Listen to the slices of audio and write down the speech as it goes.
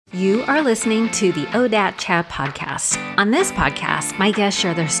You are listening to the ODAT Chat podcast. On this podcast, my guests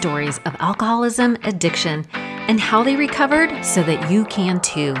share their stories of alcoholism, addiction, and how they recovered so that you can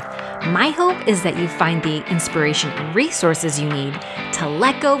too. My hope is that you find the inspiration and resources you need to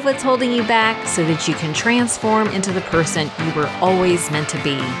let go of what's holding you back so that you can transform into the person you were always meant to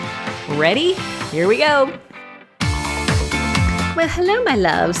be. Ready? Here we go. Well, hello, my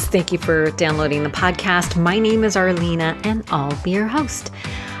loves. Thank you for downloading the podcast. My name is Arlena, and I'll be your host.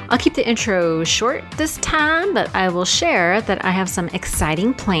 I'll keep the intro short this time, but I will share that I have some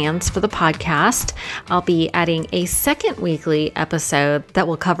exciting plans for the podcast. I'll be adding a second weekly episode that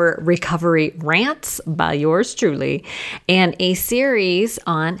will cover recovery rants by yours truly, and a series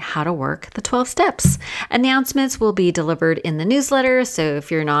on how to work the 12 steps. Announcements will be delivered in the newsletter, so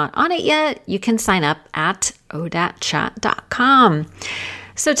if you're not on it yet, you can sign up at odatchat.com.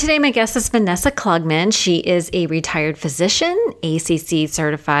 So today my guest is Vanessa Klugman. She is a retired physician, ACC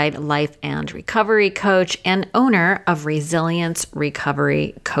certified life and recovery coach, and owner of Resilience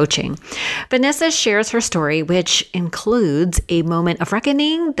Recovery Coaching. Vanessa shares her story, which includes a moment of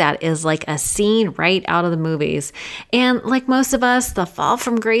reckoning that is like a scene right out of the movies. And like most of us, the fall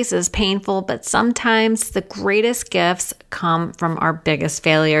from grace is painful, but sometimes the greatest gifts come from our biggest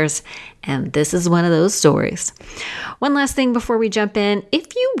failures. And this is one of those stories. One last thing before we jump in.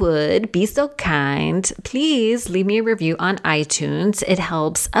 If you would be so kind, please leave me a review on iTunes. It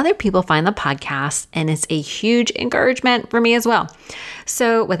helps other people find the podcast, and it's a huge encouragement for me as well.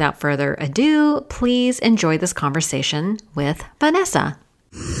 So without further ado, please enjoy this conversation with Vanessa.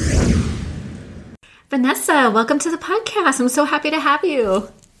 Vanessa, welcome to the podcast. I'm so happy to have you.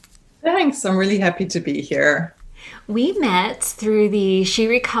 Thanks. I'm really happy to be here. We met through the She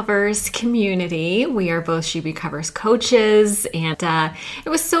Recovers community. We are both She Recovers coaches, and it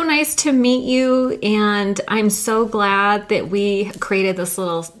was so nice to meet you, and I'm so glad that we created this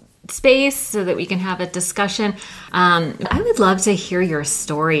little space so that we can have a discussion. I would love to hear your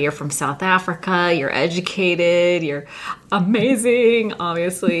story. You're from South Africa, you're educated, you're amazing,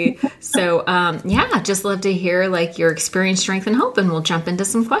 obviously. So just love to hear like your experience, strength, and hope, and we'll jump into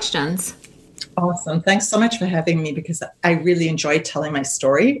some questions. Awesome. Thanks so much for having me, because I really enjoy telling my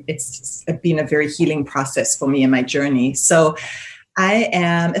story. It's been a very healing process for me in my journey. So I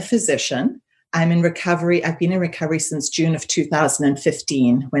am a physician. I'm in recovery. I've been in recovery since June of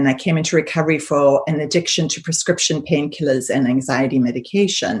 2015, when I came into recovery for an addiction to prescription painkillers and anxiety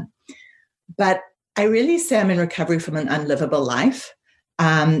medication. But I really say I'm in recovery from an unlivable life.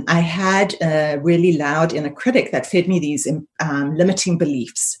 I had a really loud inner critic that fed me these limiting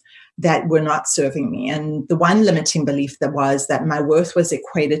beliefs that were not serving me. And the one limiting belief that was that my worth was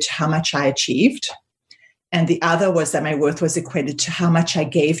equated to how much I achieved. And the other was that my worth was equated to how much I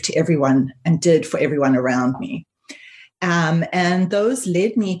gave to everyone and did for everyone around me. And those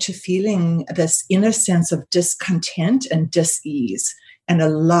led me to feeling this inner sense of discontent and dis-ease and a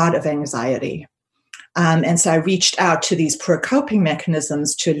lot of anxiety. And so I reached out to these poor coping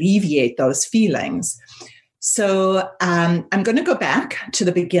mechanisms to alleviate those feelings. So I'm going to go back to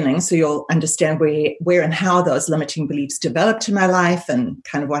the beginning so you'll understand where and how those limiting beliefs developed in my life and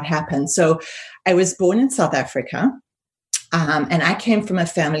kind of what happened. So I was born in South Africa, and I came from a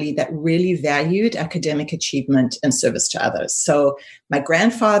family that really valued academic achievement and service to others. So my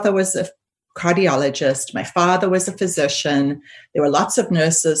grandfather was a cardiologist. My father was a physician. There were lots of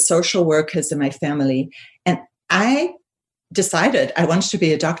nurses, social workers in my family. And I decided I wanted to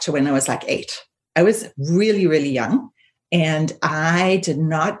be a doctor when I was like 8. I was really, really young, and I did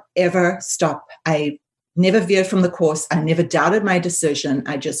not ever stop. I never veered from the course. I never doubted my decision.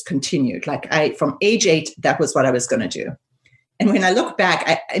 I just continued. From age 8, that was what I was going to do. And when I look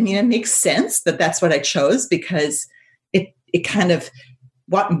back, I mean, it makes sense that that's what I chose, because it kind of,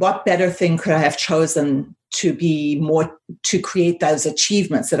 what better thing could I have chosen to be more, to create those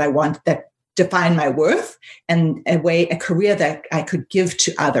achievements that I want, that define my worth, and a career that I could give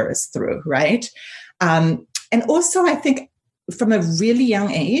to others through, right? And also, I think from a really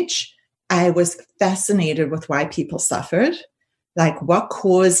young age, I was fascinated with why people suffered, like what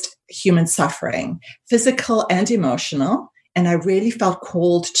caused human suffering, physical and emotional. And I really felt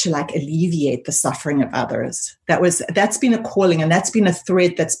called to alleviate the suffering of others. That's been a calling, and that's been a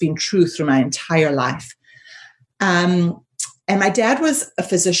thread that's been true through my entire life. And my dad was a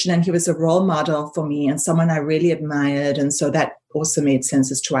physician, and he was a role model for me and someone I really admired. And so that also made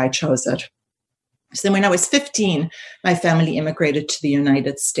sense as to why I chose it. So then when I was 15, my family immigrated to the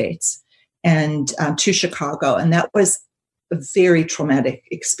United States and to Chicago. And that was a very traumatic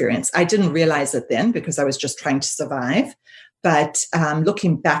experience. I didn't realize it then because I was just trying to survive. But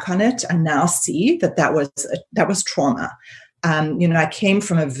looking back on it, I now see that was trauma. I came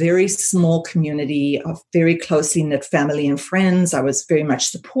from a very small community of very closely knit family and friends. I was very much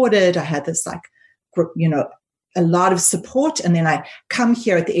supported. I had this group, a lot of support. And then I come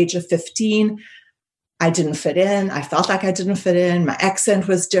here at the age of 15. I didn't fit in. I felt like I didn't fit in. My accent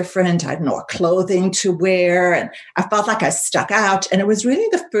was different. I had no clothing to wear. And I felt like I stuck out. And it was really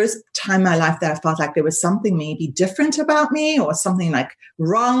the first time in my life that I felt like there was something maybe different about me or something like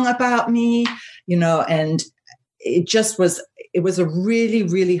wrong about me, and it was a really,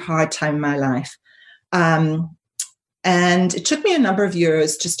 really hard time in my life. And it took me a number of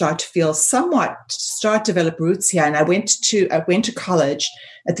years to start to develop roots here. And I went to college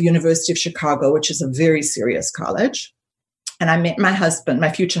at the University of Chicago, which is a very serious college. And I met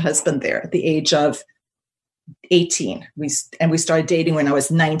my future husband there at the age of 18. We started dating when I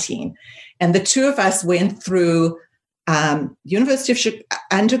was 19. And the two of us went through University of Chicago,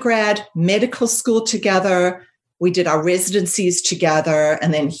 undergrad, medical school together. We did our residencies together,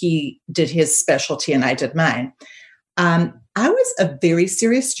 and then he did his specialty and I did mine. I was a very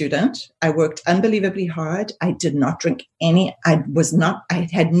serious student. I worked unbelievably hard. I did not drink I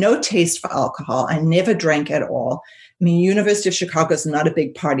had no taste for alcohol. I never drank at all. I mean, University of Chicago is not a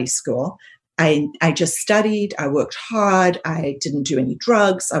big party school. I just studied. I worked hard. I didn't do any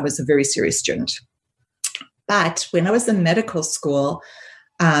drugs. I was a very serious student. But when I was in medical school,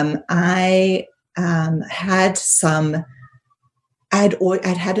 I'd had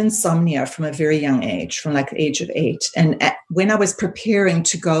insomnia from a very young age, from like the age of 8. And when I was preparing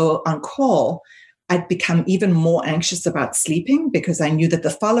to go on call, I'd become even more anxious about sleeping because I knew that the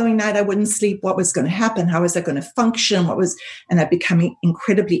following night I wouldn't sleep. What was going to happen? How was I going to function? And I'd become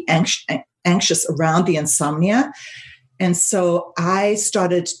incredibly anxious around the insomnia. And so I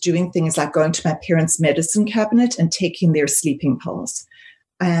started doing things like going to my parents' medicine cabinet and taking their sleeping pills.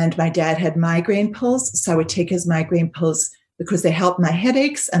 And my dad had migraine pills, so I would take his migraine pills because they helped my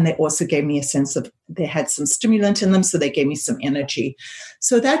headaches, and they also gave me a sense of, they had some stimulant in them, so they gave me some energy.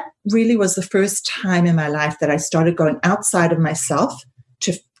 So that really was the first time in my life that I started going outside of myself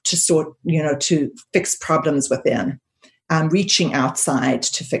to fix problems within, reaching outside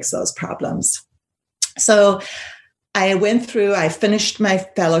to fix those problems. So I finished my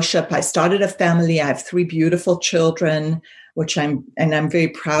fellowship. I started a family. I have 3 beautiful children, and I'm very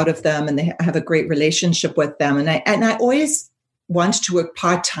proud of them, and I have a great relationship with them. And I always wanted to work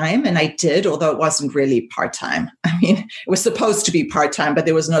part-time, and I did, although it wasn't really part-time. I mean, it was supposed to be part-time, but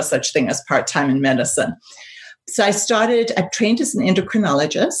there was no such thing as part-time in medicine. So I trained as an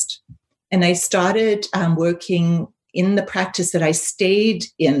endocrinologist, and I started working in the practice that I stayed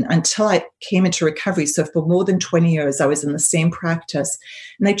in until I came into recovery. So for more than 20 years, I was in the same practice.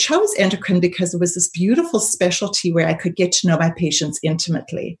 And I chose endocrine because it was this beautiful specialty where I could get to know my patients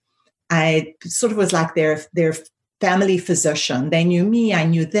intimately. I sort of was like their family physician. They knew me, I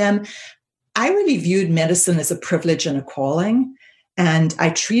knew them. I really viewed medicine as a privilege and a calling, and I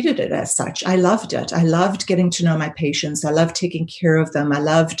treated it as such. I loved it. I loved getting to know my patients. I loved taking care of them. I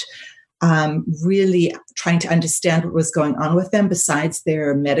loved really trying to understand what was going on with them besides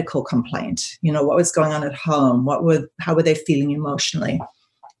their medical complaint. What was going on at home? How were they feeling emotionally?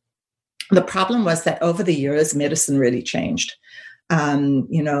 The problem was that over the years, medicine really changed.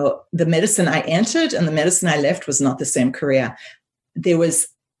 The medicine I entered and the medicine I left was not the same career. There was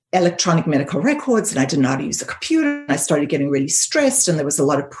electronic medical records, and I didn't know how to use a computer. And I started getting really stressed, and there was a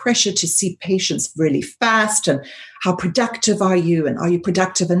lot of pressure to see patients really fast. And how productive are you? And are you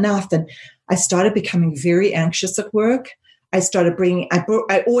productive enough? And I started becoming very anxious at work. I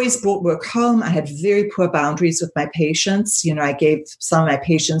always brought work home. I had very poor boundaries with my patients. I gave some of my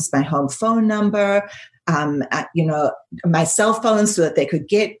patients my home phone number, my cell phone, so that they could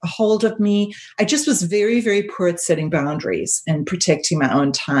get a hold of me. I just was very, very poor at setting boundaries and protecting my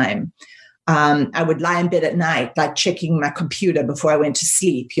own time. I would lie in bed at night, like checking my computer before I went to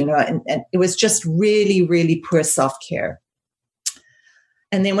sleep, and it was just really, really poor self-care.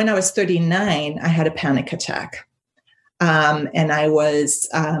 And then when I was 39, I had a panic attack. And I was,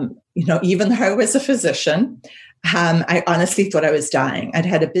 even though I was a physician, I honestly thought I was dying. I'd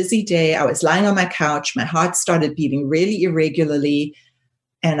had a busy day. I was lying on my couch. My heart started beating really irregularly.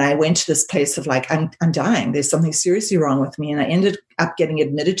 And I went to this place of like, I'm dying. There's something seriously wrong with me. And I ended up getting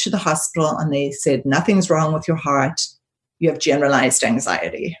admitted to the hospital, and they said, nothing's wrong with your heart. You have generalized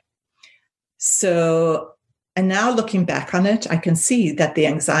anxiety. So, and now looking back on it, I can see that the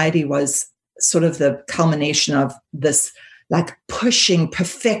anxiety was sort of the culmination of this like pushing,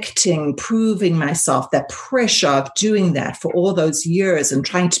 perfecting, proving myself, that pressure of doing that for all those years and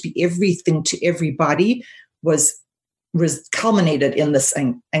trying to be everything to everybody was culminated in this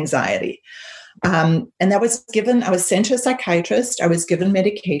anxiety. And I was sent to a psychiatrist. I was given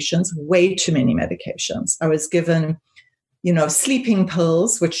medications, way too many medications. I was given, sleeping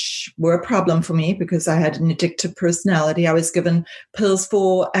pills, which were a problem for me because I had an addictive personality. I was given pills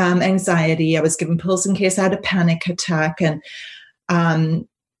for anxiety. I was given pills in case I had a panic attack. And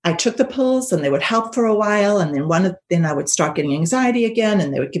I took the pills and they would help for a while. And then I would start getting anxiety again,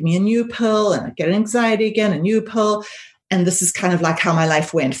 and they would give me a new pill, and I'd get anxiety again, a new pill. And this is kind of like how my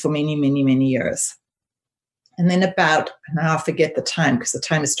life went for many, many, many years. And then I forget the time because the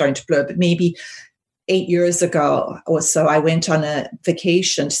time is starting to blur, but maybe 8 years ago or so, I went on a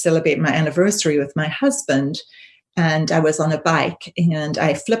vacation to celebrate my anniversary with my husband. And I was on a bike and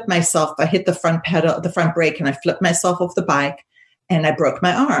I flipped myself. I hit the front brake, and I flipped myself off the bike and I broke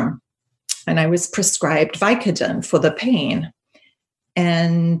my arm. And I was prescribed Vicodin for the pain.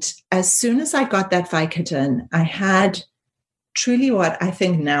 And as soon as I got that Vicodin, I had truly what I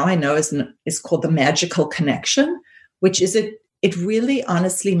think now I know is called the magical connection, which is it really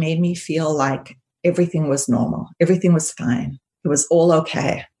honestly made me feel like everything was normal. Everything was fine. It was all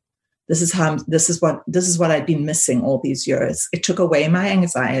okay. This is what I'd been missing all these years. It took away my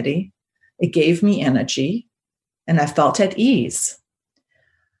anxiety. It gave me energy, and I felt at ease.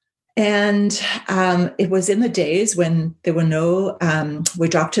 And it was in the days when there were where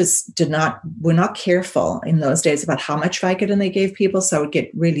doctors were not careful in those days about how much Vicodin they gave people. So I would get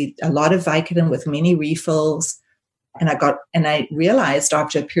really a lot of Vicodin with many refills. And I realized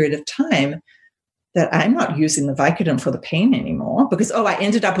after a period of time that I'm not using the Vicodin for the pain anymore because, I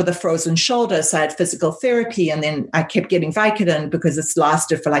ended up with a frozen shoulder. So I had physical therapy, and then I kept getting Vicodin because it's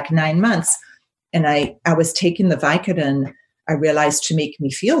lasted for like 9 months. And I was taking the Vicodin, I realized, to make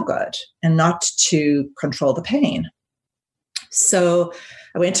me feel good and not to control the pain. So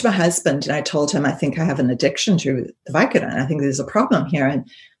I went to my husband and I told him, I think I have an addiction to the Vicodin. I think there's a problem here. And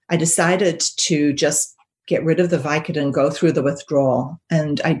I decided to just get rid of the Vicodin, go through the withdrawal.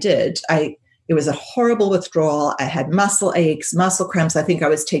 And I did. It was a horrible withdrawal. I had muscle aches, muscle cramps. I think I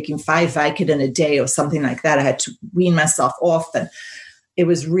was taking 5 Vicodin a day or something like that. I had to wean myself off. And it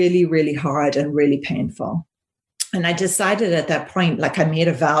was really, really hard and really painful. And I decided at that point, I made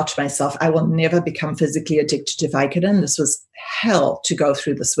a vow to myself, I will never become physically addicted to Vicodin. This was hell to go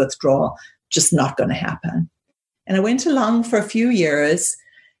through this withdrawal, just not going to happen. And I went along for a few years,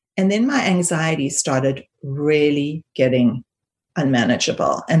 and then my anxiety started really getting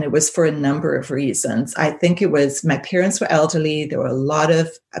unmanageable. And it was for a number of reasons. I think it was my parents were elderly. There were a lot of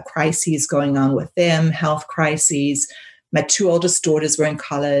crises going on with them, health crises. My 2 oldest daughters were in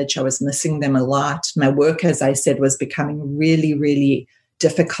college. I was missing them a lot. My work, as I said, was becoming really, really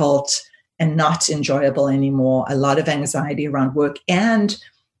difficult and not enjoyable anymore. A lot of anxiety around work. And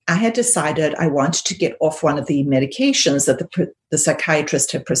I had decided I wanted to get off one of the medications that the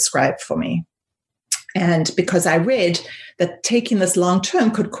psychiatrist had prescribed for me. And because I read that taking this long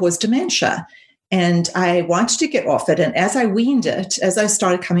term could cause dementia. And I wanted to get off it. And as I weaned it, as I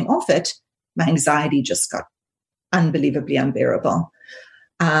started coming off it, my anxiety just got unbelievably unbearable.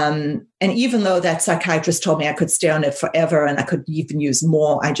 And even though that psychiatrist told me I could stay on it forever and I could even use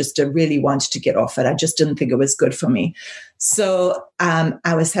more, I just really wanted to get off it. I just didn't think it was good for me. So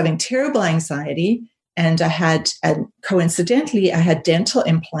I was having terrible anxiety, and coincidentally, I had dental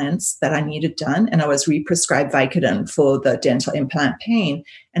implants that I needed done, and I was re-prescribed Vicodin for the dental implant pain.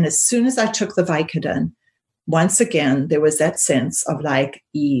 And as soon as I took the Vicodin, once again, there was that sense of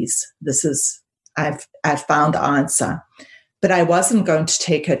ease. I've found the answer. But I wasn't going to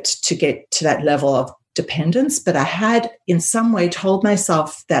take it to get to that level of dependence. But I had in some way told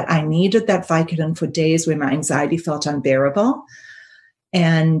myself that I needed that Vicodin for days where my anxiety felt unbearable.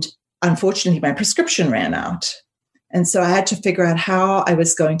 And unfortunately, my prescription ran out. And so I had to figure out how I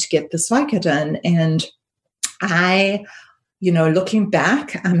was going to get this Vicodin. And I, looking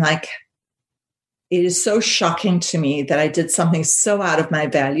back, I'm like, it is so shocking to me that I did something so out of my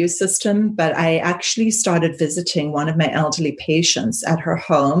value system, but I actually started visiting one of my elderly patients at her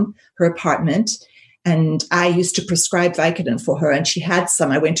home, her apartment, and I used to prescribe Vicodin for her, and she had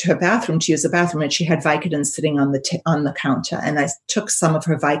some. I went to her bathroom to use the bathroom, and she had Vicodin sitting on the counter, and I took some of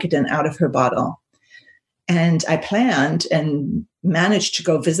her Vicodin out of her bottle. And I planned and managed to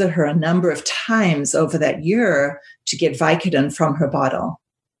go visit her a number of times over that year to get Vicodin from her bottle.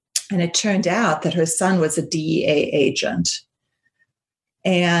 And it turned out that her son was a DEA agent.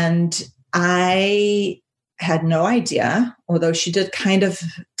 And I had no idea, although she did kind of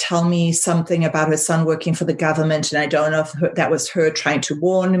tell me something about her son working for the government. And I don't know if that was her trying to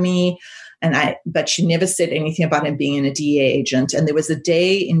warn me. But she never said anything about him being a DEA agent. And there was a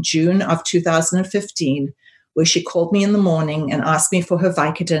day in June of 2015 where she called me in the morning and asked me for her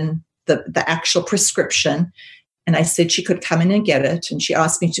Vicodin, the actual prescription. And I said she could come in and get it. And she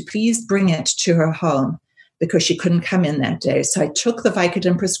asked me to please bring it to her home because she couldn't come in that day. So I took the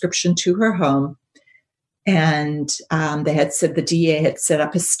Vicodin prescription to her home. And they had said the DEA had set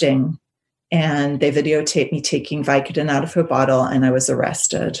up a sting. And they videotaped me taking Vicodin out of her bottle, and I was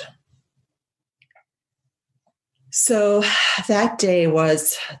arrested. So that day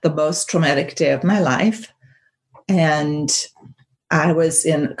was the most traumatic day of my life. And I was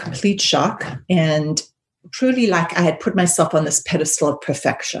in complete shock and truly like I had put myself on this pedestal of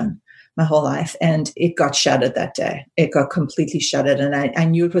perfection my whole life. And it got shattered that day. It got completely shattered. And I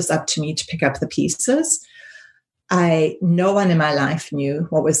knew it was up to me to pick up the pieces. No one in my life knew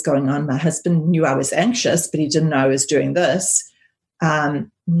what was going on. My husband knew I was anxious, but he didn't know I was doing this.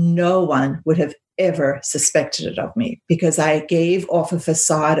 No one would have ever suspected it of me because I gave off a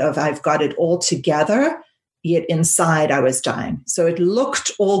facade of I've got it all together, yet inside I was dying. So it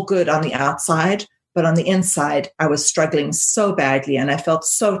looked all good on the outside, but on the inside I was struggling so badly and I felt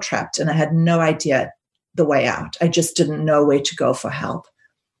so trapped and I had no idea the way out. I just didn't know where to go for help.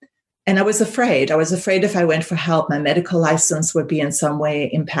 And I was afraid. I was afraid if I went for help, my medical license would be in some way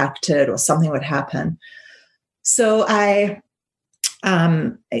impacted or something would happen. So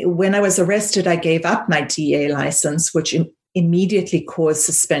when I was arrested, I gave up my DEA license, which immediately caused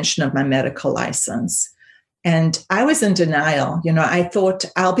suspension of my medical license. And I was in denial. I thought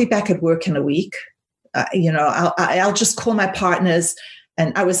I'll be back at work in a week. I'll just call my partners.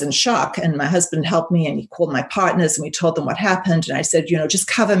 And I was in shock, and my husband helped me, and he called my partners, and we told them what happened. And I said, just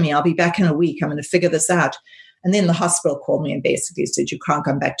cover me. I'll be back in a week. I'm going to figure this out. And then the hospital called me and basically said, you can't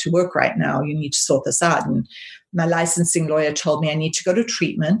come back to work right now. You need to sort this out. And my licensing lawyer told me I need to go to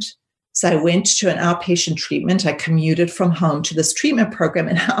treatment. So I went to an outpatient treatment. I commuted from home to this treatment program,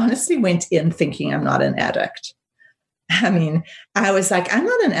 and I honestly went in thinking I'm not an addict. I mean, I was like, I'm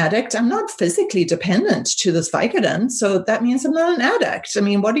not an addict. I'm not physically dependent to this Vicodin. So that means I'm not an addict. I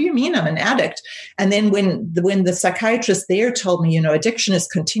mean, what do you mean I'm an addict? And then when the psychiatrist there told me, addiction is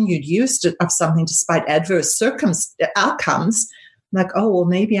continued use of something despite adverse outcomes, I'm like, oh, well,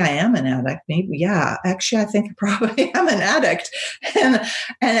 maybe I am an addict. Maybe, yeah, actually, I think I probably am an addict. And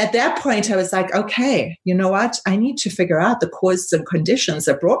at that point, I was like, okay, you know what? I need to figure out the causes and conditions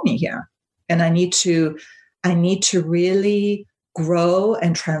that brought me here. And I need to really grow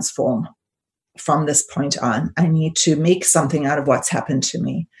and transform from this point on. I need to make something out of what's happened to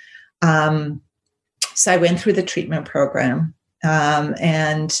me. So I went through the treatment program,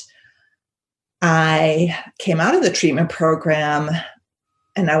 and I came out of the treatment program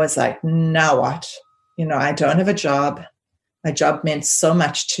and I was like, now what? I don't have a job. My job meant so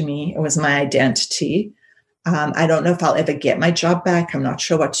much to me. It was my identity. I don't know if I'll ever get my job back. I'm not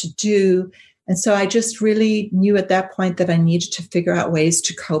sure what to do. And so I just really knew at that point that I needed to figure out ways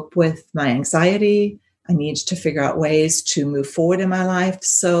to cope with my anxiety. I needed to figure out ways to move forward in my life.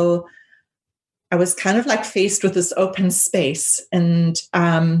 So I was kind of like faced with this open space, and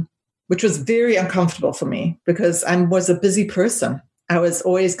which was very uncomfortable for me because I was a busy person. I was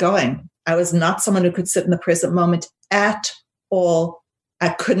always going. I was not someone who could sit in the present moment at all. I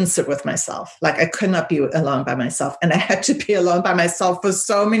couldn't sit with myself. Like I could not be alone by myself. And I had to be alone by myself for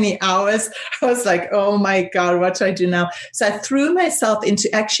so many hours. I was like, oh my God, what do I do now? So I threw myself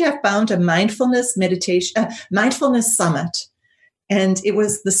into, actually I found a mindfulness summit. And it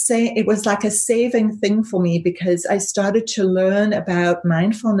was it was like a saving thing for me because I started to learn about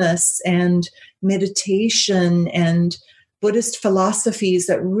mindfulness and meditation and Buddhist philosophies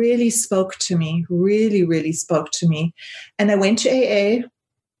that really spoke to me, really, really spoke to me. And I went to AA.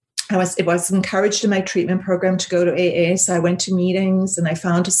 It was encouraged in my treatment program to go to AA. So I went to meetings and I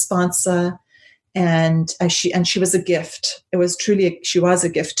found a sponsor, and she was a gift. It was truly, she was a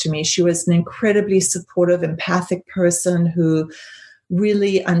gift to me. She was an incredibly supportive, empathic person who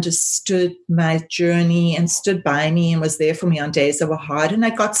really understood my journey and stood by me and was there for me on days that were hard. And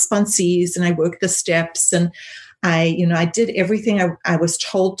I got sponsees and I worked the steps, and I did everything I was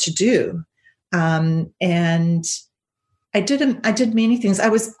told to do. And I did many things.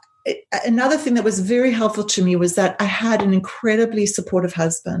 Another thing that was very helpful to me was that I had an incredibly supportive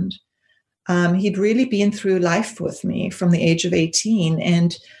husband. He'd really been through life with me from the age of 18.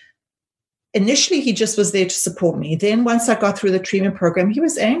 And initially he just was there to support me. Then once I got through the treatment program, he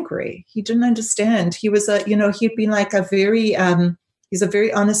was angry. He didn't understand. He was he'd been like he's a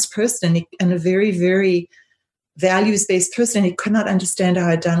very honest person and a very, very values-based person. He could not understand how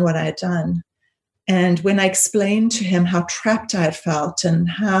I'd done what I had done. And when I explained to him how trapped I had felt and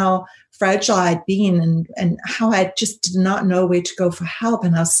how fragile I'd been and how I just did not know where to go for help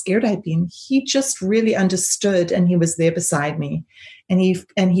and how scared I'd been, he just really understood, and he was there beside me.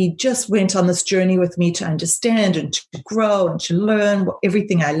 he just went on this journey with me to understand and to grow and to learn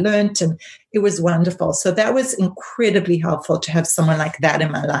everything I learned. And it was wonderful. So that was incredibly helpful to have someone like that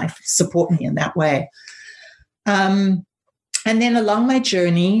in my life support me in that way. And then along my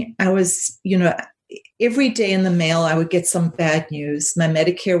journey, I was, every day in the mail, I would get some bad news. My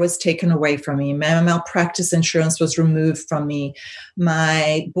Medicare was taken away from me. My malpractice insurance was removed from me.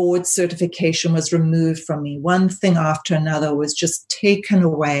 My board certification was removed from me. One thing after another was just taken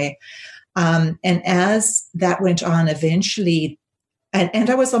away. And as that went on, eventually, and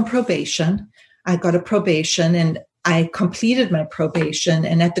I was on probation. I got a probation and I completed my probation.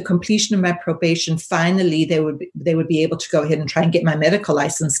 And at the completion of my probation, finally, they would be able to go ahead and try and get my medical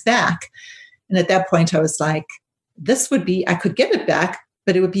license back. And at that point, I was like, I could get it back,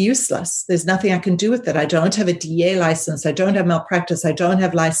 but it would be useless. There's nothing I can do with it. I don't have a DEA license. I don't have malpractice. I don't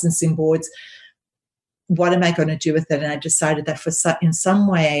have licensing boards. What am I going to do with it? And I decided that in some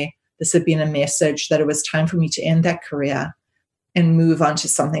way, this had been a message that it was time for me to end that career and move on to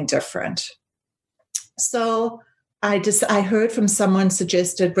something different. So I heard from someone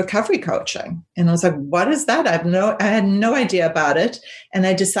suggested recovery coaching. And I was like, what is that? I had no idea about it. And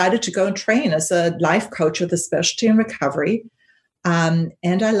I decided to go and train as a life coach with a specialty in recovery. And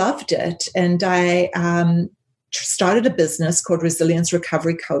I loved it. And I started a business called Resilience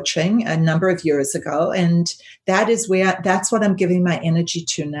Recovery Coaching a number of years ago. And that's what I'm giving my energy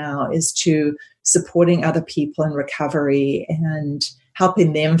to now, is to supporting other people in recovery and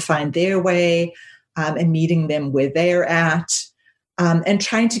helping them find their way. And meeting them where they're at, and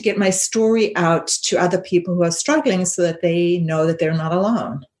trying to get my story out to other people who are struggling so that they know that they're not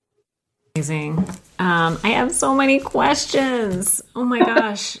alone. Amazing. I have so many questions. Oh my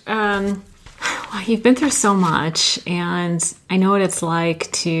gosh. You've been through so much, and I know what it's like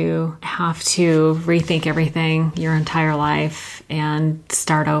to have to rethink everything your entire life and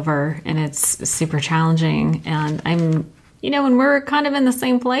start over. And it's super challenging. And I'm and we're kind of in the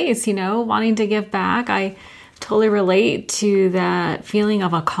same place, wanting to give back. I totally relate to that feeling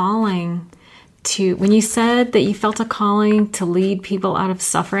of a calling when you said that you felt a calling to lead people out of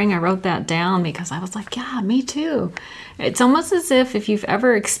suffering. I wrote that down because I was like, yeah, me too. It's almost as if you've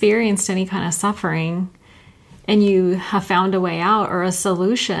ever experienced any kind of suffering and you have found a way out or a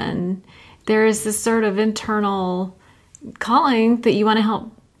solution, there is this sort of internal calling that you want to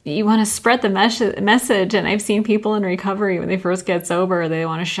help. You want to spread the message, and I've seen people in recovery when they first get sober, they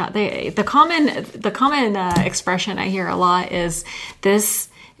want to shut. The common expression I hear a lot is this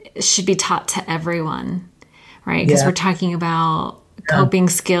should be taught to everyone, right? Because we're talking about coping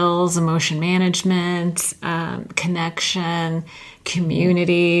skills, emotion management, connection,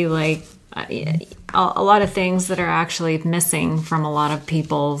 community, like a lot of things that are actually missing from a lot of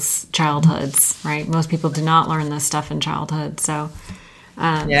people's childhoods, right? Most people do not learn this stuff in childhood, so.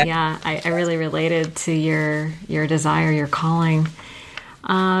 I really related to your desire, your calling.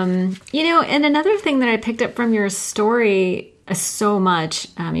 And another thing that I picked up from your story so much,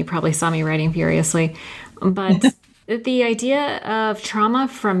 you probably saw me writing furiously, but the idea of trauma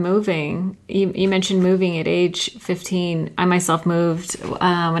from moving, you mentioned moving at age 15. I myself moved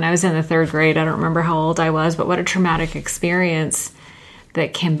when I was in the third grade. I don't remember how old I was, but what a traumatic experience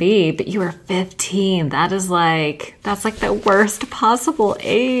that can be. But you were 15. That's like the worst possible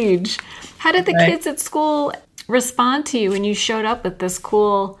age. How did the kids at school respond to you when you showed up with this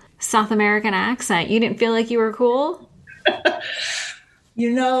cool South American accent? You didn't feel like you were cool? I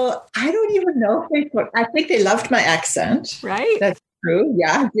don't even know if I think they loved my accent. Right? That's true.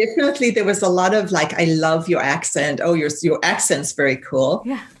 Yeah, definitely. There was a lot of like, I love your accent. Oh, your accent's very cool.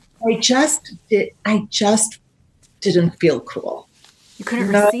 Yeah. I just didn't feel cool. You couldn't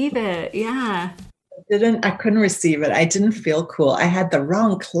receive it. Yeah. I couldn't receive it. I didn't feel cool. I had the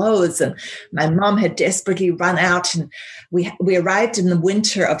wrong clothes, and my mom had desperately run out, and we arrived in the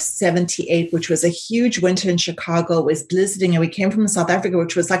winter of 78, which was a huge winter in Chicago. It was blizzarding, and we came from South Africa,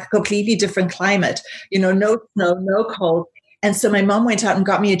 which was like a completely different climate, no snow, no cold. And so my mom went out and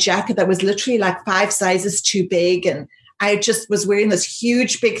got me a jacket that was literally like 5 sizes too big, and I just was wearing this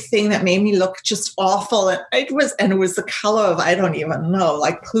huge, big thing that made me look just awful. And it was the color of, I don't even know,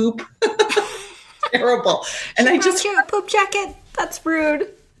 like poop. Terrible. And I just a poop jacket. That's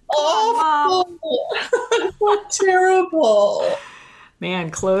rude. Awful. Terrible. Man,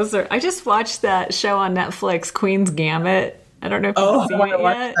 clothes are. I just watched that show on Netflix, Queen's Gambit. I don't know if you've seen it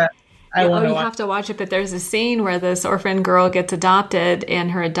yet. You have to watch it, but there's a scene where this orphan girl gets adopted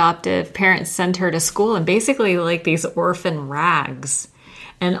and her adoptive parents send her to school and basically like these orphan rags.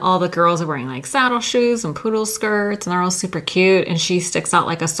 And all the girls are wearing like saddle shoes and poodle skirts, and they're all super cute. And she sticks out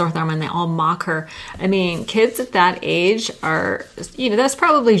like a sore thumb, and they all mock her. I mean, kids at that age are, that's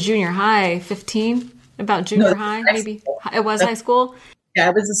probably junior high, 15, about junior high, maybe. School. It was high school. Yeah,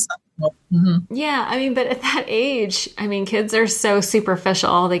 it was a sophomore. Mm-hmm. Yeah, I mean, but at that age, I mean, kids are so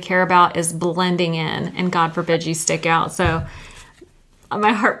superficial. All they care about is blending in, and God forbid you stick out. So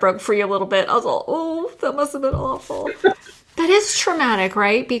my heart broke for you a little bit. I was like, oh, that must have been awful. That is traumatic,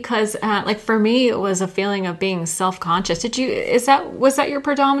 right? Because like for me, it was a feeling of being self-conscious. Was that your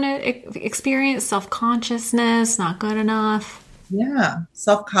predominant experience? Self-consciousness, not good enough? Yeah,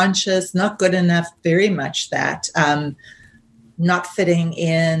 self-conscious, not good enough, very much that. Not fitting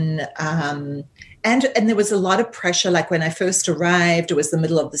in. And there was a lot of pressure. Like when I first arrived, it was the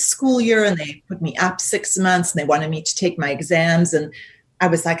middle of the school year, and they put me up 6 months, and they wanted me to take my exams. And I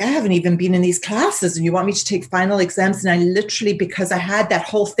was like, I haven't even been in these classes, and you want me to take final exams? And I literally, because I had that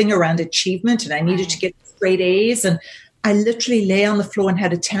whole thing around achievement and I needed to get straight A's, and I literally lay on the floor and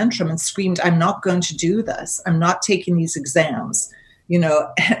had a tantrum and screamed, I'm not going to do this. I'm not taking these exams. And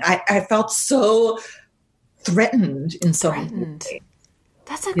I felt so threatened in some way.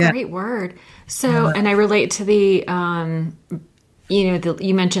 That's a great word. So, and I relate to the,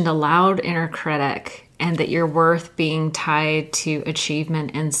 you mentioned a loud inner critic, and that your worth being tied to achievement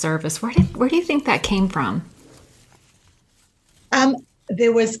and service. Where do you think that came from?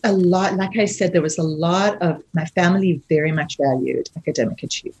 There was a lot, like I said, there was a lot of, my family very much valued academic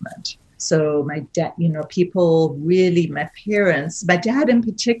achievement. So my dad, people really, my parents, my dad in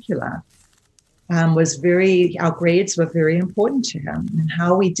particular, our grades were very important to him and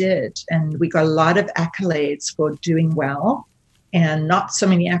how we did. And we got a lot of accolades for doing well, and not so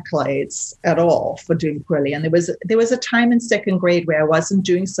many accolades at all for doing poorly. And there was a time in second grade where I wasn't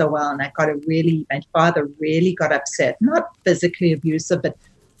doing so well, and my father really got upset, not physically abusive, but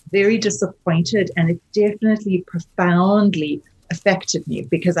very disappointed. And it definitely profoundly affected me,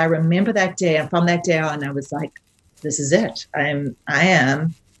 because I remember that day, and from that day on, I was like, this is it. I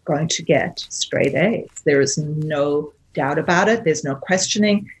am going to get straight A's. There is no doubt about it. There's no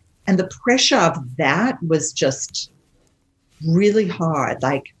questioning. And the pressure of that was just really hard.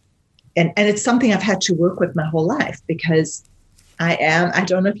 And it's something I've had to work with my whole life, because I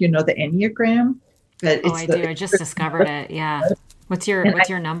don't know if you know the Enneagram, but I do. I just discovered it. Yeah. What's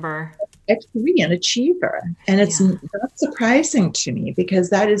your number? At 3, an achiever. And it's not surprising to me, because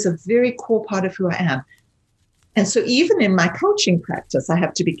that is a very core part of who I am. And so even in my coaching practice, I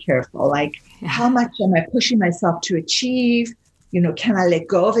have to be careful. How much am I pushing myself to achieve? Can I let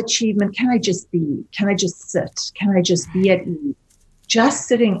go of achievement? Can I just be? Can I just sit? Can I just be at ease? Just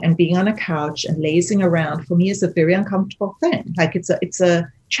sitting and being on a couch and lazing around for me is a very uncomfortable thing. It's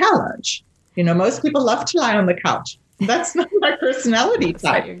a challenge. Most people love to lie on the couch. That's not my personality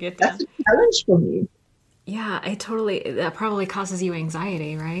type. That's a challenge for me. Yeah, that probably causes you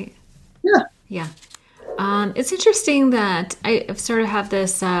anxiety, right? Yeah. Yeah. It's interesting that I've sort of have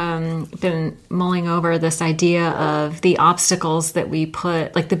this, been mulling over this idea of the obstacles that we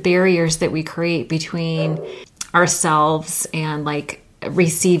put, like the barriers that we create between ourselves and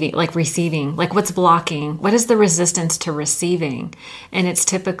receiving, what's blocking, what is the resistance to receiving? And it's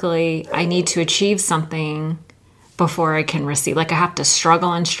typically, I need to achieve something before I can receive. I have to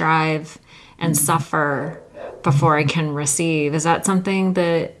struggle and strive and suffer before I can receive. Is that something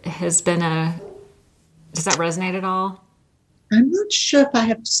that has been does that resonate at all? I'm not sure if I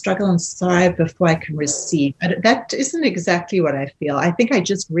have to struggle and strive before I can receive. But that isn't exactly what I feel. I think I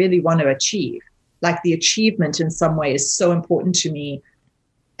just really want to achieve. The achievement in some way is so important to me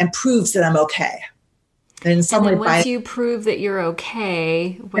and proves that I'm okay. And in some way, once you prove that you're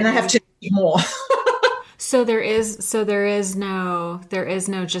okay, then I have to achieve more. So there is no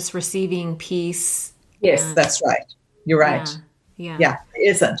just receiving peace. Yes, that's right. You're right. Yeah,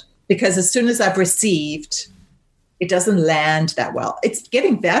 it isn't. Because as soon as I've received, it doesn't land that well. It's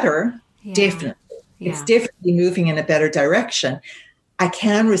getting better, definitely. Yeah. It's definitely moving in a better direction. I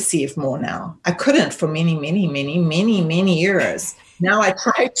can receive more now. I couldn't for many, many, many, many, many years. Now I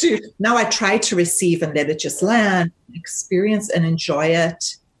try to receive and let it just land, experience and enjoy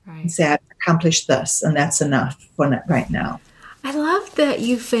it, and say, I've accomplished this, and that's enough for right now. I love that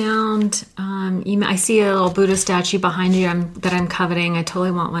you found, I see a little Buddha statue behind you that I'm coveting. I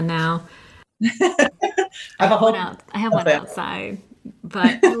totally want one now. I have one outside.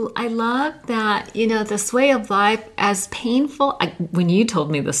 But I love that, this way of life, as painful, when you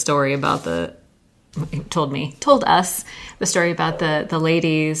told me the story about told us the story about the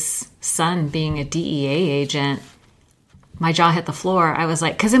lady's son being a DEA agent, my jaw hit the floor. I was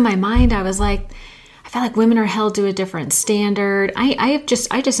like, because in my mind, I was like, feel like women are held to a different standard. I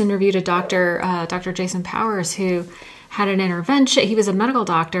just interviewed a doctor, Dr. Jason Powers, who had an intervention. He was a medical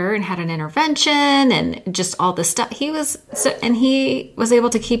doctor and had an intervention and just all this stuff. He was able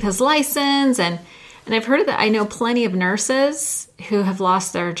to keep his license. And I've heard of that. I know plenty of nurses who have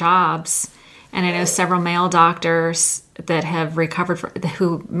lost their jobs. And I know several male doctors that have recovered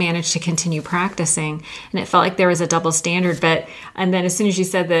who managed to continue practicing. And it felt like there was a double standard. And then as soon as you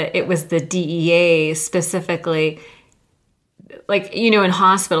said that it was the DEA specifically, like, in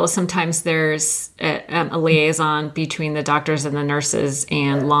hospitals, sometimes there's a liaison between the doctors and the nurses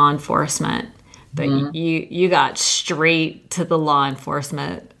and law enforcement. But you got straight to the law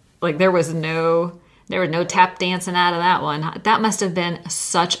enforcement. Like there was no tap dancing out of that one. That must have been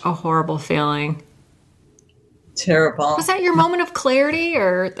such a horrible feeling. Terrible. Was that your moment of clarity,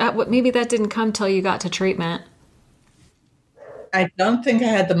 or maybe that didn't come till you got to treatment? I don't think I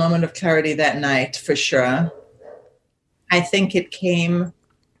had the moment of clarity that night, for sure. I think it came,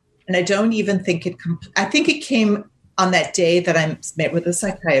 and I don't even think I think it came on that day that I met with a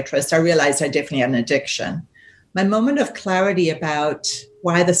psychiatrist. I realized I definitely had an addiction. My moment of clarity about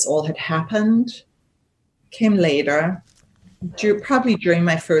why this all had happened came later, probably during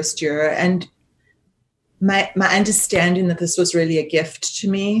my first year. And my understanding that this was really a gift to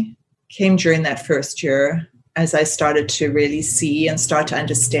me came during that first year, as I started to really see and start to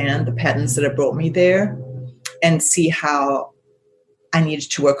understand the patterns that had brought me there and see how I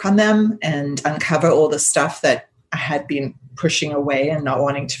needed to work on them and uncover all the stuff that I had been pushing away and not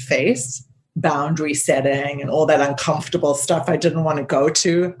wanting to face, boundary setting and all that uncomfortable stuff I didn't want to go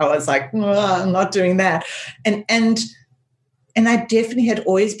to. I was like, I'm not doing that. And I definitely had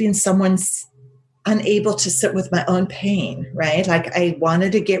always been someone unable to sit with my own pain, right? Like I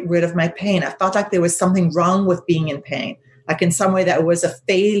wanted to get rid of my pain. I felt like there was something wrong with being in pain. Like in some way that it was a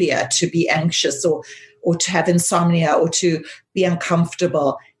failure to be anxious or to have insomnia or to be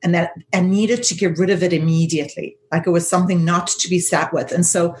uncomfortable, and that I needed to get rid of it immediately. Like it was something not to be sat with. And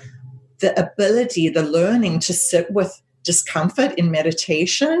so the ability, the learning to sit with discomfort in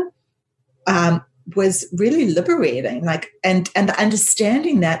meditation was really liberating. Like, and the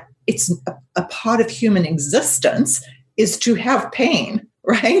understanding that it's a part of human existence is to have pain,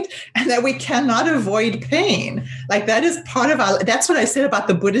 right? And that we cannot avoid pain. Like that is part of that's what I said about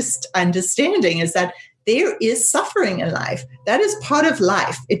the Buddhist understanding, is that there is suffering in life. That is part of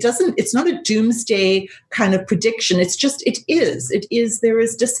life. It's not a doomsday kind of prediction. It's just, it is, there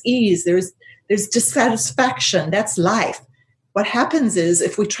is dis-ease, there's dissatisfaction. That's life. What happens is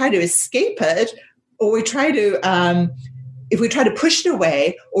if we try to escape it, or we try to, if we try to push it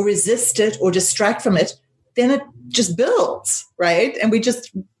away or resist it or distract from it, then it just builds, right? And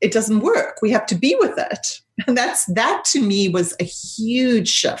it doesn't work. We have to be with it. And that to me was a huge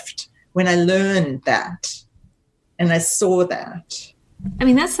shift when I learned that and I saw that. I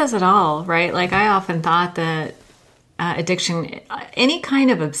mean, that says it all, right? Like I often thought that addiction, any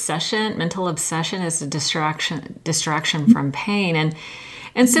kind of obsession, mental obsession, is a distraction from pain.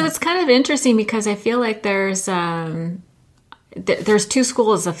 And so it's kind of interesting because I feel like there's two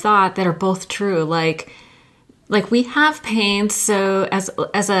schools of thought that are both true. Like we have pain, so as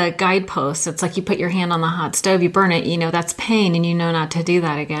a guidepost, it's like you put your hand on the hot stove, you burn it, that's pain, and not to do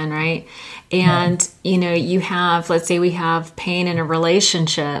that again, right? And, you have, let's say we have pain in a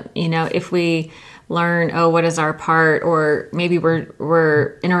relationship, if we learn, what is our part, or maybe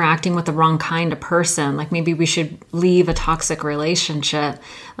we're interacting with the wrong kind of person, like maybe we should leave a toxic relationship,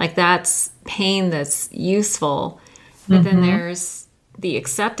 like that's pain that's useful. But then there's the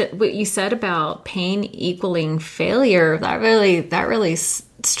acceptance. What you said about pain equaling failure, that really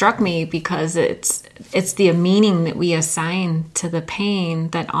struck me, because it's the meaning that we assign to the pain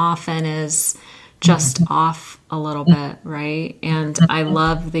that often is just off a little bit, right? And I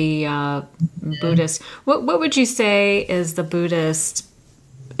love the Buddhist. What would you say is the Buddhist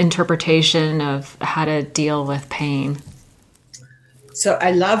interpretation of how to deal with pain? So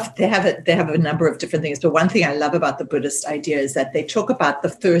I love, they have a number of different things. But one thing I love about the Buddhist idea is that they talk about the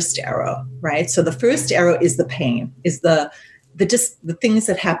first arrow, right? So the first arrow is the pain, is the things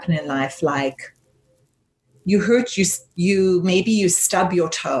that happen in life, like maybe you stub your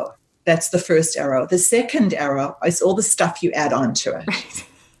toe. That's the first arrow. The second arrow is all the stuff you add on to it. Right.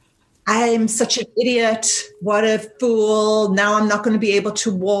 I'm such an idiot. What a fool. Now I'm not going to be able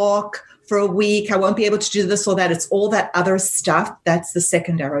to walk for a week. I won't be able to do this or that. It's all that other stuff. That's the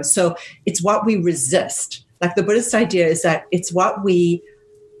second arrow. So it's what we resist. Like the Buddhist idea is that it's what we,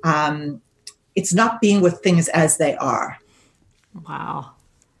 it's not being with things as they are. Wow.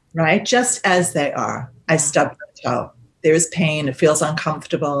 Right? Just as they are. I stubbed my toe. there's pain. It feels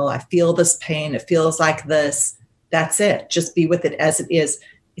uncomfortable. I feel this pain. It feels like this. That's it. Just be with it as it is.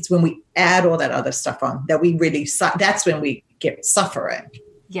 It's when we add all that other stuff on that we really, that's when we get suffering.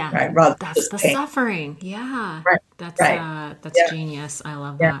 Yeah. Right. Rather that's the pain. Suffering. Yeah. Right. That's genius. I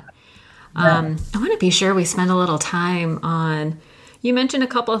love that. I want to be sure we spend a little time on, you mentioned a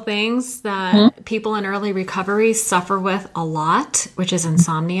couple of things that people in early recovery suffer with a lot, which is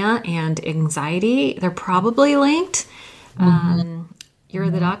insomnia and anxiety. They're probably linked. You're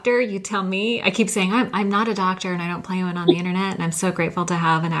the doctor. You tell me. I keep saying I'm not a doctor and I don't play one on the internet. And I'm so grateful to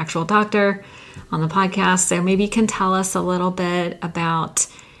have an actual doctor on the podcast. So maybe you can tell us a little bit about,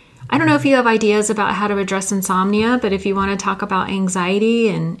 I don't know if you have ideas about how to address insomnia, but if you want to talk about anxiety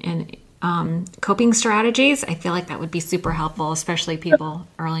and coping strategies, I feel like that would be super helpful, especially people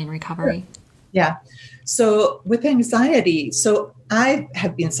early in recovery. Yeah. So with anxiety, so I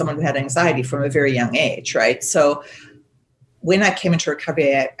have been someone who had anxiety from a very young age, right? So when I came into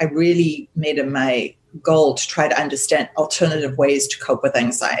recovery, I really made it my goal to try to understand alternative ways to cope with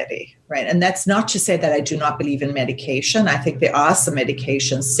anxiety, right? And that's not to say that I do not believe in medication. I think there are some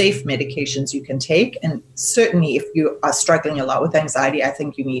medications, safe medications you can take. And certainly if you are struggling a lot with anxiety, I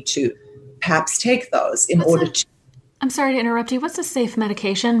think you need to perhaps take those in order to... I'm sorry to interrupt you. What's a safe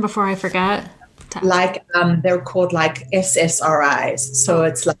medication before I forget? Like they're called like SSRIs. So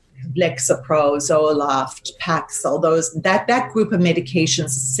it's like Lexapro, Zoloft, Paxil, that group of medications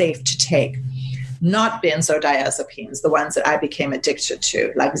is safe to take. Not benzodiazepines, the ones that I became addicted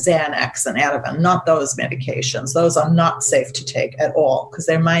to, like Xanax and Ativan, not those medications. Those are not safe to take at all because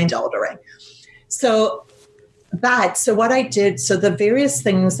they're mind altering. So what I did, so the various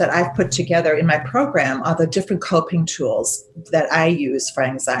things that I've put together in my program are the different coping tools that I use for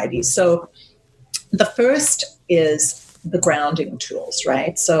anxiety. So the first is the grounding tools,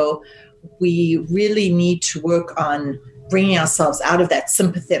 right? So we really need to work on bringing ourselves out of that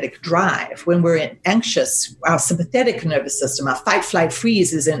sympathetic drive. When we're anxious, our sympathetic nervous system, our fight, flight,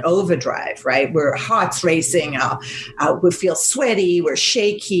 freeze is in overdrive, right? We're heart's racing, we feel sweaty, we're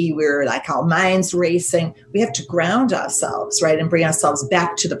shaky, we're like our mind's racing. We have to ground ourselves, right? And bring ourselves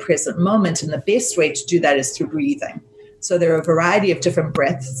back to the present moment. And the best way to do that is through breathing. So there are a variety of different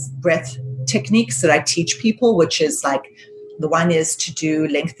breath techniques that I teach people, which is like, the one is to do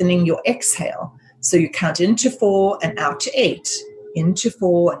lengthening your exhale. So you count into 4 and out to 8, into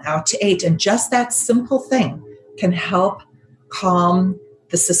 4 and out to 8. And just that simple thing can help calm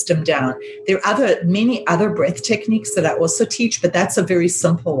the system down. There are many other breath techniques that I also teach, but that's a very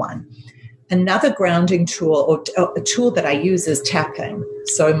simple one. Another grounding tool or a tool that I use is tapping.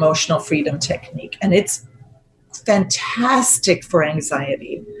 So emotional freedom technique. And it's fantastic for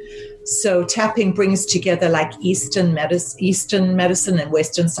anxiety. So tapping brings together like Eastern medicine and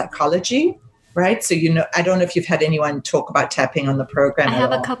Western psychology, right? So, I don't know if you've had anyone talk about tapping on the program. I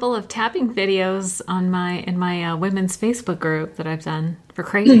have a couple of tapping videos in my women's Facebook group that I've done for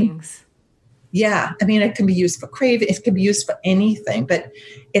cravings. Yeah. I mean, it can be used for craving. It can be used for anything, but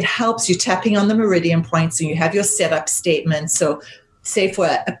it helps you tapping on the meridian points and you have your setup statement. So say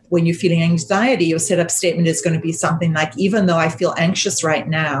when you're feeling anxiety, your setup statement is going to be something like, even though I feel anxious right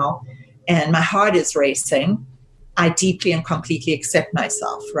now and my heart is racing, I deeply and completely accept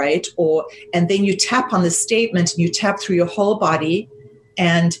myself, right? And then you tap on the statement and you tap through your whole body,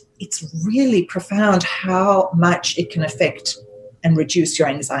 and it's really profound how much it can affect and reduce your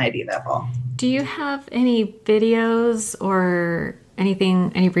anxiety level. Do you have any videos or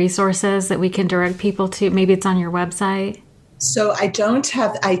any resources that we can direct people to? Maybe it's on your website. So I don't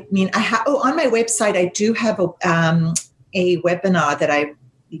have, on my website, I do have a webinar that I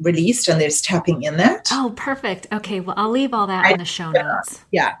released, and there's tapping in that. Oh, perfect. Okay. Well, I'll leave all that in the show notes.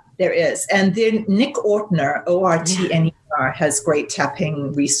 Yeah, there is. And then Nick Ortner, Ortner, has great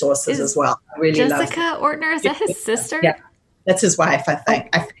tapping resosources as well. I really Jessica Ortner, is that his sister? Yeah. That's his wife, I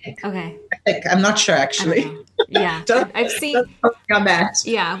think. Okay. I'm not sure, actually. Yeah. I've seen on that.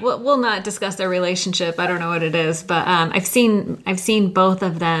 Yeah. We'll not discuss their relationship. I don't know what it is, but I've seen both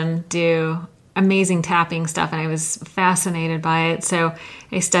of them do amazing tapping stuff, and I was fascinated by it. So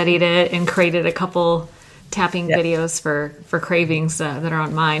I studied it and created a couple tapping videos for cravings that are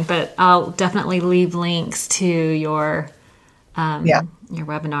on mine. But I'll definitely leave links to your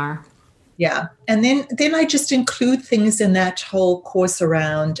webinar. Yeah. And then I just include things in that whole course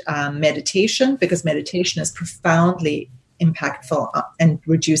around meditation, because meditation is profoundly impactful and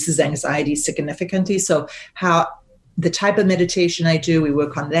reduces anxiety significantly. So how the type of meditation I do, we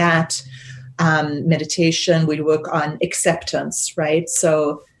work on that. Meditation, we work on acceptance, right?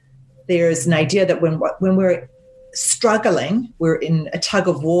 So there's an idea that when we're struggling, we're in a tug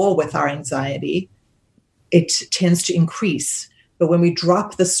of war with our anxiety. it tends to increase. But when we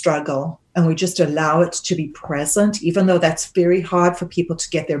drop the struggle and we just allow it to be present, even though that's very hard for people to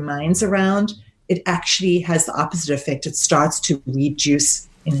get their minds around, it actually has the opposite effect. It starts to reduce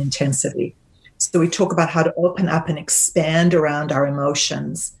in intensity. So we talk about how to open up and expand around our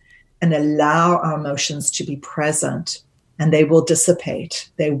emotions and allow our emotions to be present, and they will dissipate.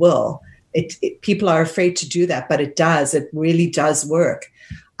 They will. People are afraid to do that, but it does. It really does work.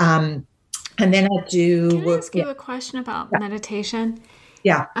 And then I do. Can I ask you a question about meditation?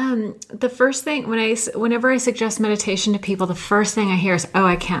 Yeah. The first thing whenever I suggest meditation to people, the first thing I hear is, "Oh,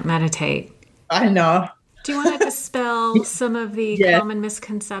 I can't meditate." I know. Do you want to dispel some of the common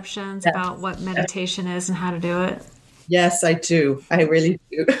misconceptions about what meditation is and how to do it? Yes, I do. I really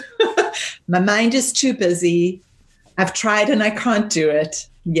do. My mind is too busy. I've tried and I can't do it.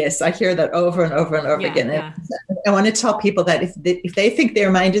 Yes, I hear that over and over and over again. Yeah. I want to tell people that if they think their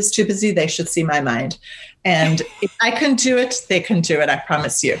mind is too busy, they should see my mind. And if I can do it, they can do it. I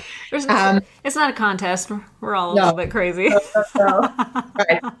promise you. It's not a contest. We're all a little bit crazy. No.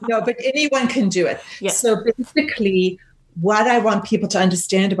 Right. No, but anyone can do it. Yes. So basically, what I want people to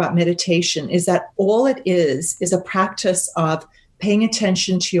understand about meditation is that all it is a practice of paying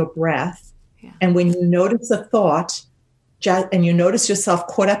attention to your breath. Yeah. And when you notice a thought, and you notice yourself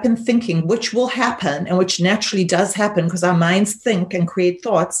caught up in thinking, which will happen and which naturally does happen because our minds think and create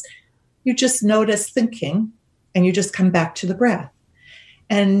thoughts, you just notice thinking and you just come back to the breath.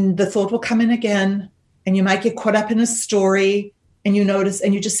 And the thought will come in again, and you might get caught up in a story, and you notice,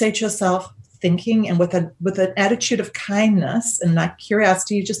 and you just say to yourself, thinking, and with an attitude of kindness and like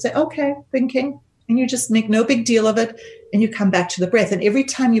curiosity, you just say, okay, thinking, and you just make no big deal of it, and you come back to the breath. And every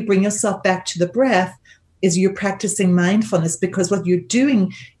time you bring yourself back to the breath, is you're practicing mindfulness, because what you're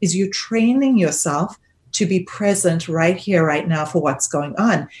doing is you're training yourself to be present right here, right now for what's going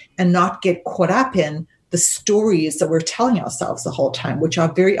on, and not get caught up in the stories that we're telling ourselves the whole time, which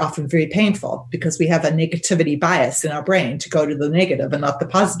are very often very painful because we have a negativity bias in our brain to go to the negative and not the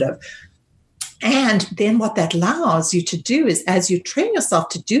positive. And then what that allows you to do is, as you train yourself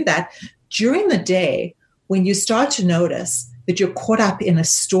to do that during the day, when you start to notice that you're caught up in a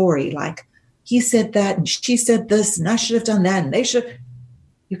story like, he said that and she said this and I should have done that and they should,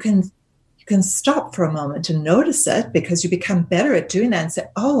 you can stop for a moment and notice it, because you become better at doing that and say,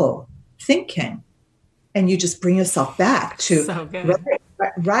 oh, thinking. And you just bring yourself back to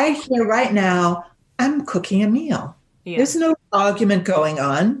right here, right now, I'm cooking a meal. Yeah. There's no argument going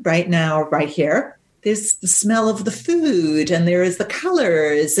on right now, right here. There's the smell of the food and there is the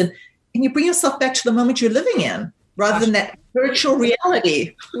colors, and you bring yourself back to the moment you're living in, rather than that virtual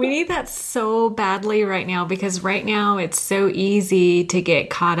reality. We need that so badly right now, because right now it's so easy to get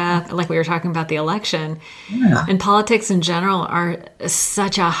caught up, like we were talking about the election. Yeah. And politics in general are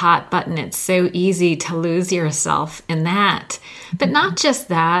such a hot button. It's so easy to lose yourself in that. But not just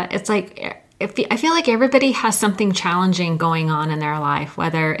that. It's like, I feel like everybody has something challenging going on in their life,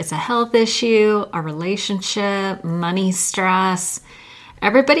 whether it's a health issue, a relationship, money stress.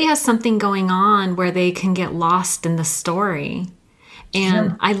 Everybody has something going on where they can get lost in the story.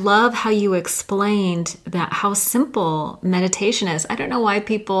 And sure. I love how you explained that, how simple meditation is. I don't know why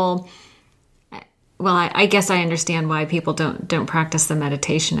people, well, I guess I understand why people don't practice the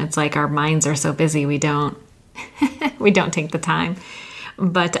meditation. It's like our minds are so busy, we don't take the time.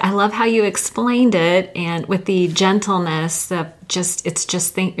 But I love how you explained it, and with the gentleness of just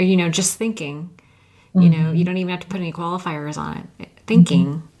thinking. You know, you don't even have to put any qualifiers on it.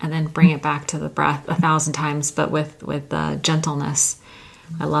 Thinking, and then bring it back to the breath 1,000 times, but with gentleness.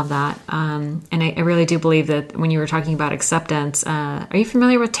 I love that. And I really do believe that when you were talking about acceptance, are you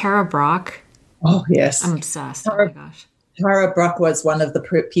familiar with Tara Brach? Oh, yes. I'm obsessed. Oh, my gosh. Tara Brach was one of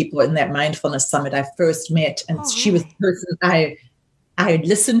the people in that mindfulness summit I first met. And she was the person I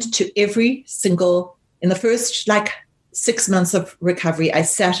listened to every single, in the first 6 months of recovery, I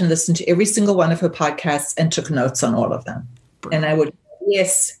sat and listened to every single one of her podcasts and took notes on all of them. And I would,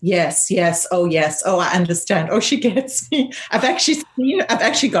 yes, oh, yes, oh, I understand, oh, she gets me. I've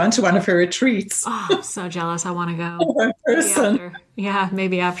actually gone to one of her retreats. Oh, I'm so jealous. I want to go.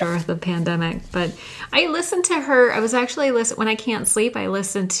 Maybe after the pandemic. But I listened to her. I was actually when I can't sleep, I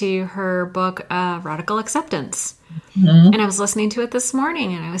listened to her book, Radical Acceptance. Mm-hmm. And I was listening to it this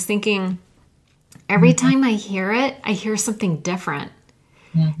morning, and I was thinking, every time I hear it, I hear something different.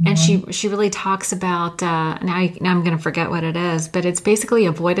 Mm-hmm. And she really talks about, now I'm going to forget what it is, but it's basically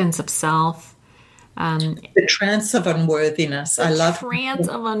avoidance of self. The trance of unworthiness. I love trance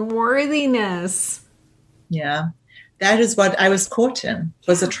of unworthiness. Yeah. that is what I was caught in,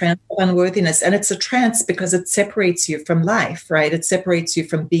 was a trance of unworthiness. And it's a trance because it separates you from life, right? It separates you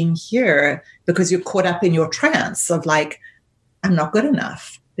from being here because you're caught up in your trance of like, I'm not good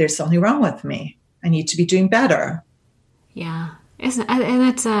enough. There's something wrong with me. I need to be doing better. Yeah. And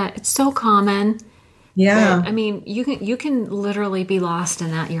it's so common. Yeah. But, I mean, you can literally be lost in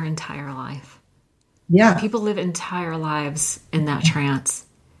that your entire life. Yeah. People live entire lives in that trance.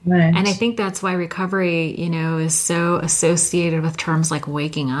 Right. And I think that's why recovery, is so associated with terms like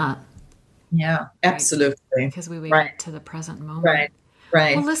waking up. Yeah, absolutely. Right? Because we wake up to the present moment. Right.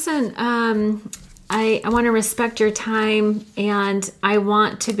 Right. Well, listen, I want to respect your time, and I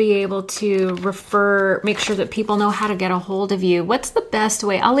want to be able to make sure that people know how to get a hold of you. What's the best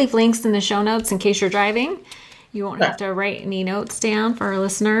way? I'll leave links in the show notes in case you're driving. You won't have to write any notes down for our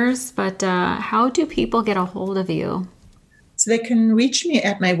listeners, but how do people get a hold of you? So they can reach me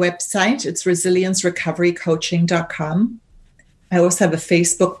at my website. It's resiliencerecoverycoaching.com. I also have a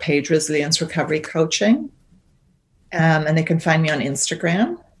Facebook page, Resilience Recovery Coaching. And they can find me on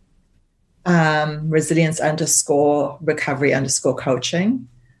Instagram, resilience_recovery_coaching.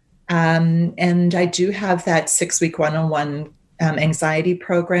 And I do have that 6-week one-on-one anxiety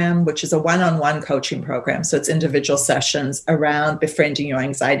program, which is a one-on-one coaching program. So it's individual sessions around befriending your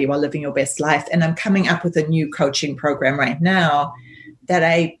anxiety while living your best life. And I'm coming up with a new coaching program right now that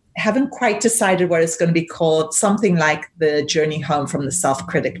I haven't quite decided what it's going to be called, something like the journey home from the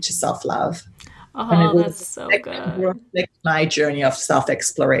self-critic to self-love. Oh, that's so good. Reflect my journey of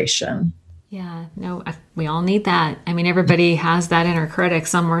self-exploration. Yeah, no, we all need that. I mean, everybody has that inner critic,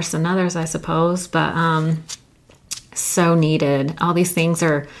 some worse than others, I suppose, but so needed. All these things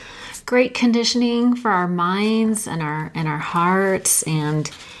are great conditioning for our minds and our hearts.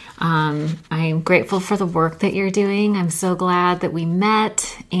 And I'm grateful for the work that you're doing. I'm so glad that we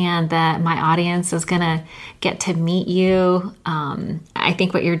met and that my audience is going to get to meet you. I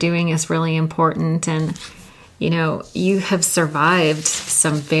think what you're doing is really important. And, you have survived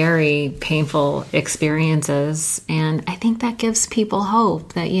some very painful experiences. And I think that gives people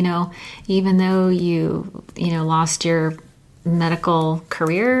hope that, even though you lost your medical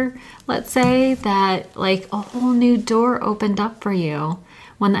career, let's say, that like a whole new door opened up for you.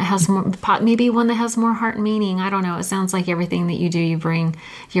 One that has more, maybe one that has more heart and meaning. I don't know. It sounds like everything that you do, you bring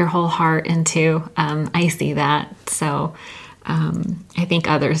your whole heart into. I see that. So I think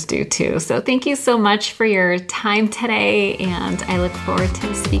others do too. So thank you so much for your time today. And I look forward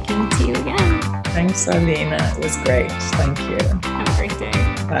to speaking to you again. Thanks, Arlena. It was great. Thank you. Have a great day.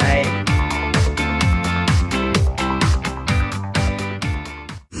 Bye.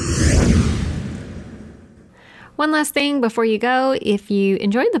 One last thing before you go, if you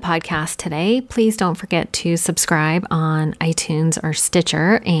enjoyed the podcast today, please don't forget to subscribe on iTunes or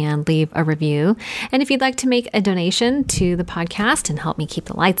Stitcher and leave a review. And if you'd like to make a donation to the podcast and help me keep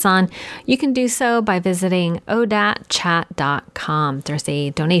the lights on, you can do so by visiting odatchat.com. There's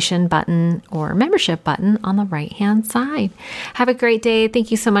a donation button or membership button on the right-hand side. Have a great day. Thank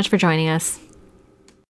you so much for joining us.